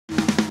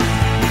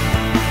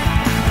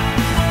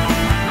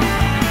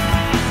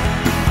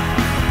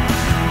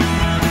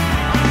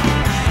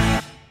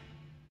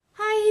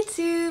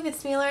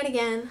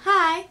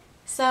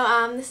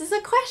This is a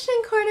question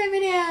corner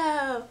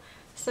video!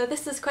 So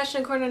this is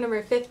question corner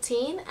number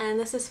 15, and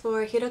this is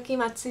for Hiroki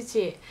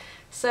Matsuuchi.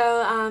 So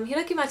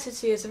Hiroki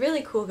Matsuuchi is a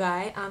really cool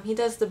guy. He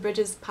does the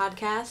Bridges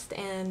podcast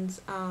and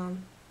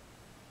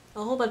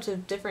a whole bunch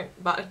of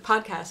different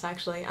podcasts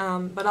actually,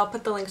 but I'll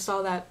put the links to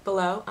all that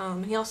below.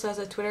 He also has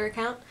a Twitter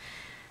account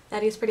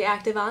that he's pretty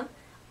active on.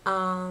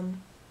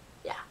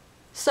 Yeah.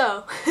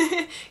 So,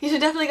 you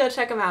should definitely go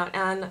check him out,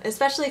 and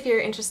especially if you're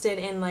interested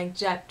in like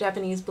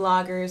Japanese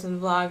bloggers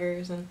and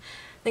vloggers and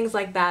things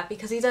like that,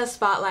 because he does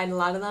spotlight a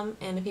lot of them,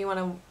 and if you want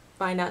to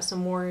find out some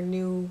more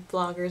new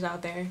vloggers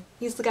out there,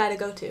 he's the guy to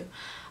go to.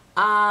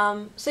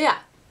 So yeah,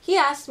 he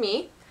asked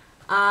me,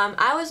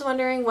 I was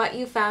wondering what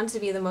you found to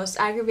be the most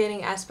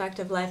aggravating aspect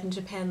of life in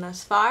Japan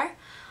thus far.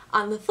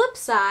 On the flip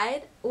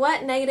side,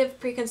 what negative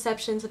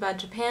preconceptions about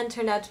Japan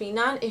turned out to be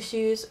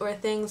non-issues or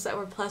things that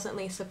were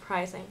pleasantly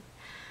surprising?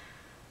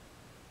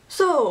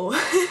 So,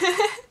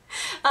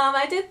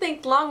 I did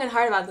think long and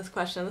hard about this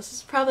question. This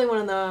is probably one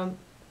of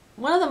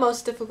the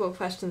most difficult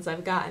questions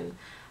I've gotten.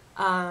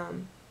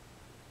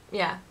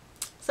 Yeah,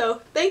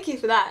 so thank you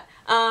for that.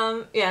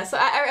 Yeah, so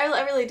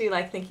I really do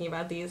like thinking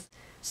about these.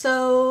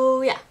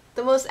 So yeah,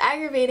 the most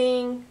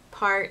aggravating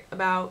part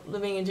about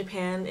living in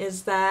Japan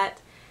is that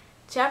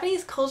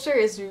Japanese culture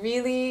is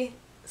really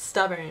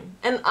stubborn,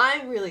 and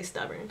I'm really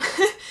stubborn.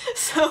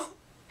 So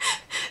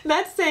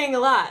that's saying a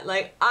lot.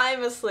 Like,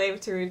 I'm a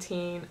slave to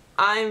routine.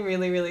 I'm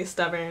really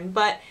stubborn.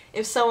 But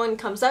if someone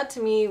comes up to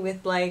me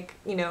with, like,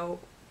 you know,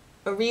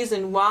 a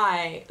reason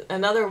why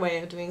another way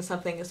of doing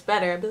something is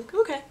better, I'd be like,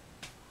 okay.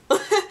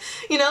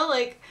 You know,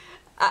 like,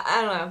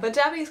 I don't know. But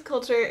Japanese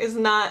culture is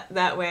not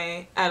that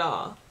way at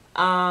all.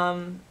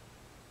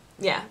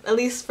 Yeah, at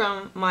least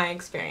from my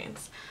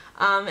experience.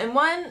 And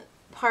one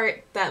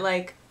part that,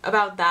 like,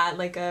 about that,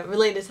 like,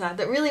 related to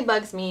that really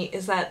bugs me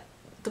is that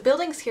the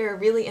buildings here are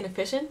really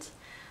inefficient.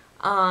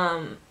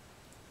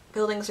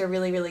 Buildings are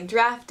really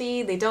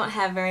drafty. They don't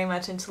have very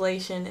much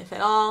insulation, if at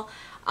all.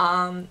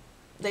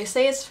 They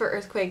say it's for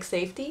earthquake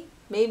safety.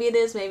 Maybe it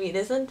is, maybe it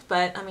isn't,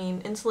 but I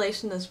mean,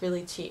 insulation is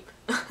really cheap.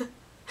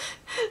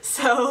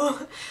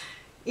 So,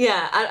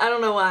 yeah, I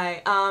don't know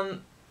why.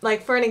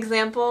 Like, for an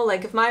example,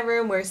 like if my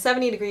room were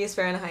 70 degrees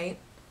Fahrenheit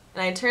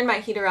and I turned my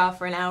heater off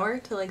for an hour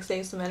to like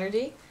save some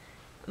energy,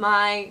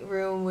 my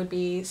room would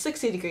be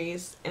 60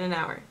 degrees in an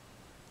hour.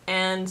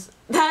 And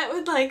that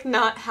would like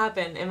not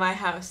happen in my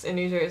house in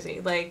New Jersey.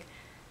 Like,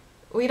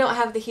 we don't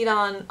have the heat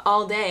on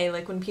all day,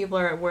 like when people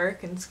are at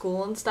work and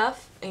school and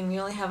stuff, and we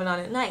only have it on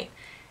at night.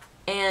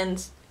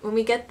 And when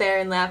we get there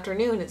in the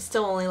afternoon, it's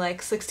still only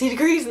like 60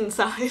 degrees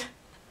inside.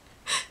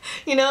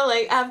 You know,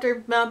 like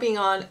after not being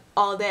on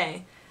all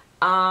day.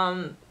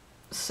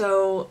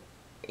 So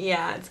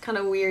yeah, it's kind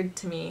of weird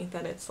to me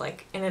that it's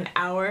like in an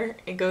hour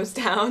it goes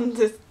down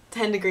to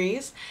 10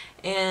 degrees,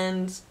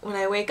 and when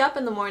I wake up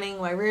in the morning,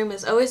 my room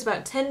is always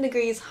about 10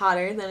 degrees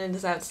hotter than it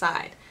is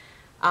outside.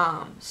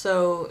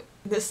 So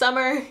this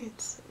summer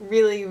it's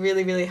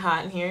really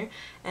hot in here,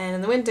 and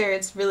in the winter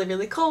it's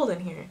really cold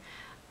in here,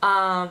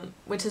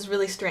 which is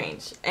really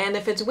strange. And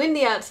if it's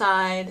windy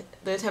outside,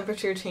 the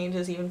temperature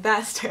changes even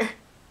faster.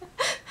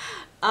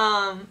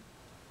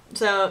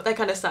 So that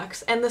kind of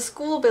sucks. And the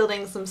school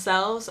buildings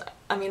themselves,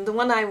 I mean, the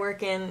one I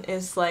work in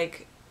is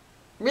like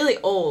really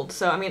old,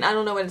 so I mean, I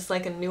don't know what it's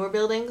like in newer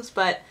buildings,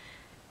 but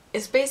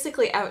it's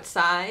basically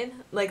outside.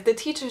 Like, the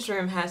teacher's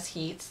room has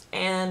heat,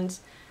 and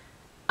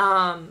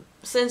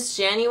since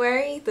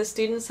January, the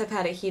students have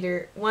had a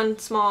heater, one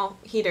small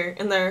heater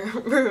in their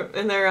room,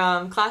 in their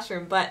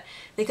classroom, but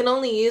they can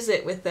only use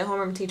it with the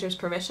homeroom teacher's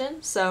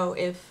permission. So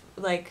if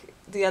like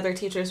the other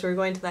teachers who are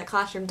going to that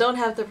classroom don't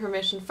have the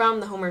permission from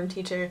the homeroom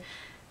teacher,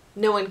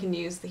 no one can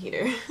use the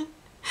heater.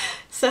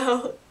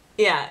 So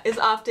yeah, it's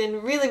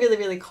often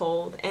really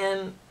cold,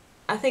 and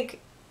I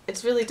think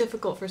it's really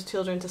difficult for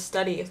children to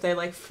study if they're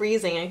like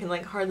freezing and can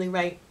like hardly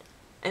write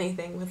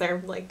anything with their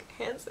like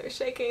hands they're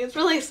shaking. It's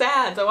really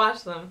sad to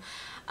watch them.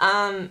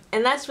 And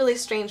that's really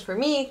strange for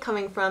me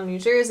coming from New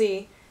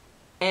Jersey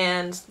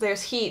and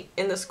there's heat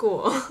in the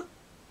school.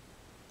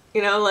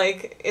 You know,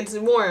 like, it's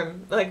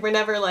warm. Like, we're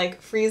never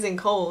like freezing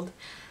cold,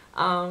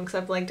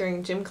 except like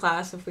during gym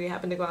class if we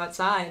happen to go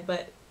outside,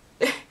 but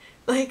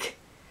like,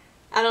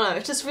 I don't know,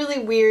 it's just really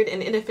weird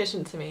and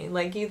inefficient to me.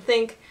 Like, you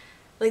think,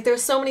 like,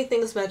 there's so many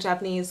things about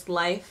Japanese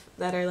life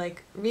that are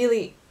like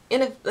really,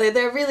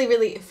 they're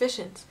really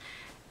efficient.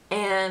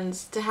 And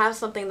to have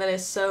something that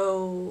is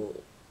so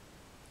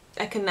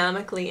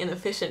economically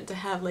inefficient, to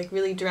have like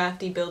really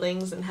drafty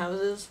buildings and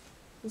houses,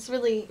 it's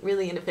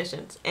really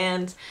inefficient.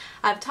 And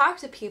I've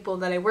talked to people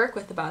that I work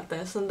with about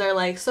this, and they're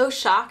like so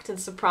shocked and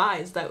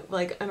surprised that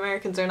like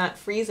Americans are not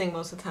freezing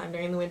most of the time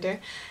during the winter.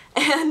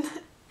 And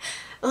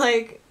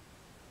like,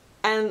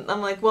 and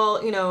I'm like,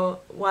 well, you know,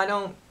 why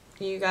don't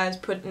you guys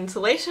put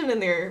insulation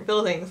in your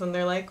buildings? And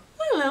they're like,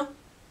 I don't know,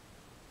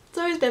 it's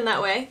always been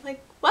that way.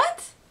 Like,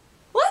 what?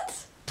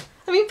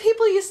 I mean,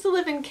 people used to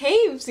live in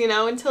caves, you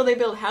know, until they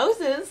built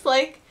houses.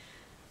 Like,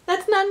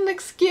 that's not an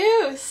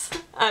excuse.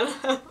 I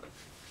don't know.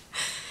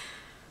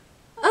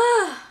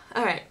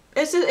 Alright.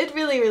 It's just, it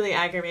really, really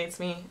aggravates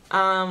me.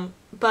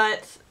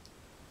 But,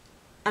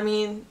 I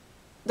mean,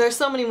 there's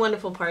so many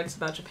wonderful parts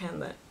about Japan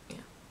that, yeah,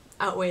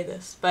 outweigh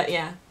this. But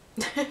yeah,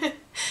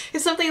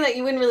 it's something that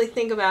you wouldn't really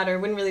think about or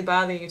wouldn't really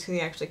bother you till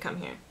you actually come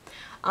here.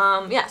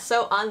 Yeah,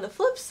 so on the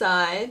flip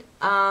side,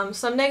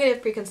 some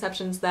negative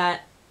preconceptions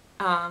that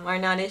are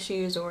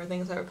non-issues or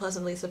things that are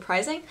pleasantly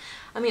surprising.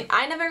 I mean,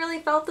 I never really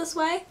felt this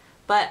way,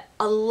 but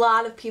a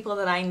lot of people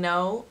that I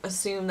know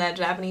assume that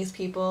Japanese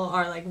people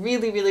are like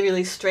really, really,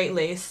 really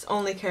straight-laced,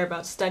 only care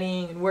about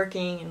studying and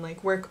working and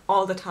like work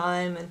all the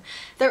time. And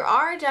there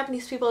are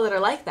Japanese people that are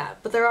like that,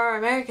 but there are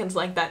Americans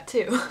like that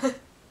too.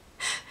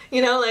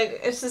 You know, like,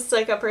 it's just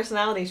like a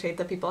personality trait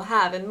that people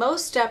have. And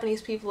most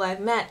Japanese people I've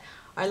met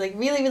are like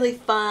really, really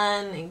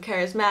fun and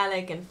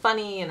charismatic and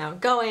funny and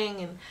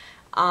outgoing and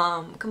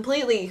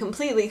completely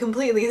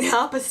the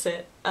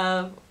opposite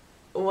of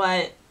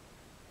what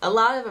a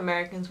lot of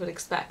Americans would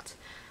expect.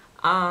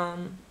 Yeah,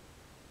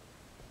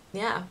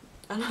 I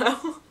don't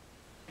know.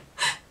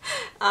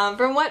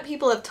 From what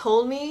people have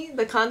told me,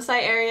 the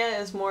Kansai area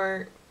is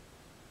more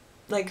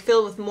like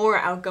filled with more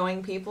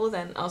outgoing people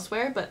than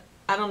elsewhere, but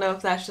I don't know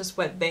if that's just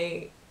what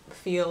they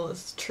feel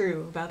is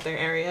true about their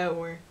area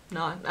or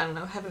not. I don't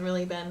know. Haven't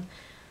really been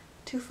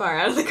too far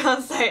out of the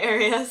Kansai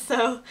area,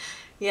 so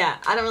yeah,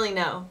 I don't really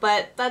know.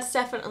 But that's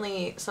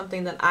definitely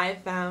something that I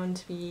found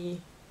to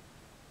be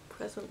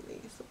pleasantly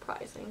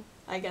surprising,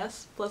 I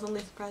guess. Pleasantly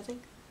surprising.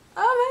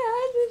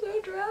 Oh my eyes are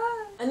so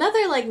dry.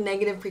 Another like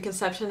negative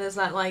preconception is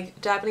that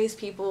like Japanese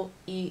people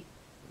eat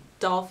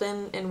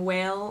dolphin and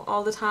whale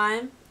all the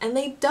time, and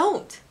they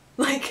don't.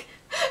 Like,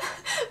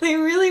 they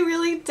really,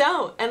 really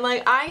don't. And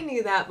like, I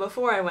knew that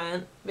before I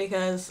went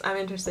because I'm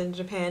interested in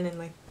Japan and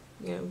like,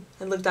 you know,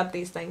 I looked up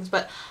these things.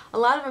 But a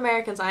lot of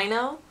Americans I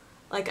know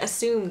like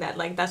assume that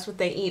like that's what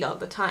they eat all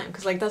the time,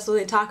 because like that's what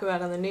they talk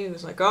about on the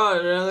news, like, oh,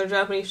 another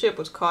Japanese ship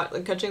was caught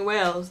like catching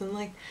whales, and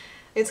like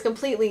it's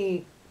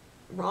completely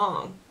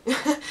wrong.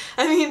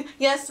 I mean,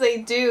 yes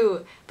they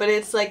do, but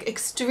it's like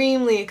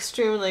extremely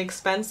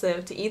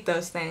expensive to eat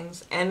those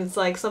things, and it's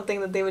like something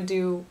that they would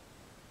do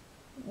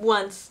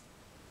once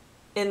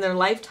in their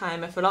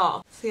lifetime, if at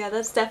all. So yeah,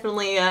 that's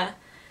definitely a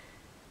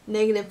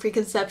negative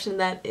preconception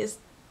that is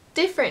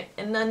different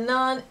and a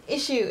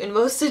non-issue in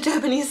most of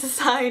Japanese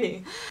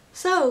society.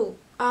 So,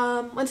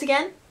 once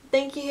again,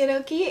 thank you,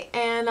 Hiroki,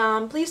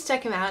 and please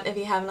check him out if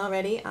you haven't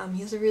already.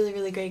 He's a really,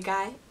 really great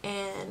guy,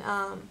 and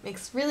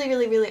makes really,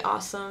 really, really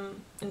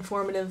awesome,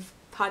 informative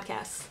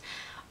podcasts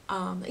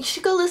that you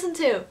should go listen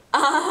to.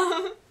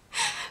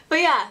 But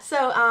yeah,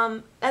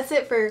 so that's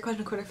it for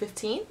Question Corner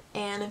 15,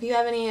 and if you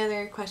have any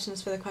other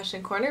questions for the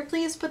Question Corner,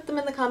 please put them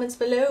in the comments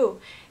below,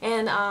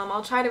 and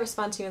I'll try to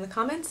respond to you in the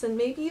comments and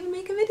maybe even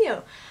make a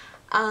video.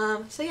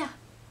 So yeah,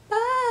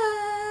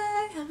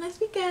 bye! Have a nice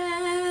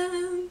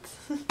weekend!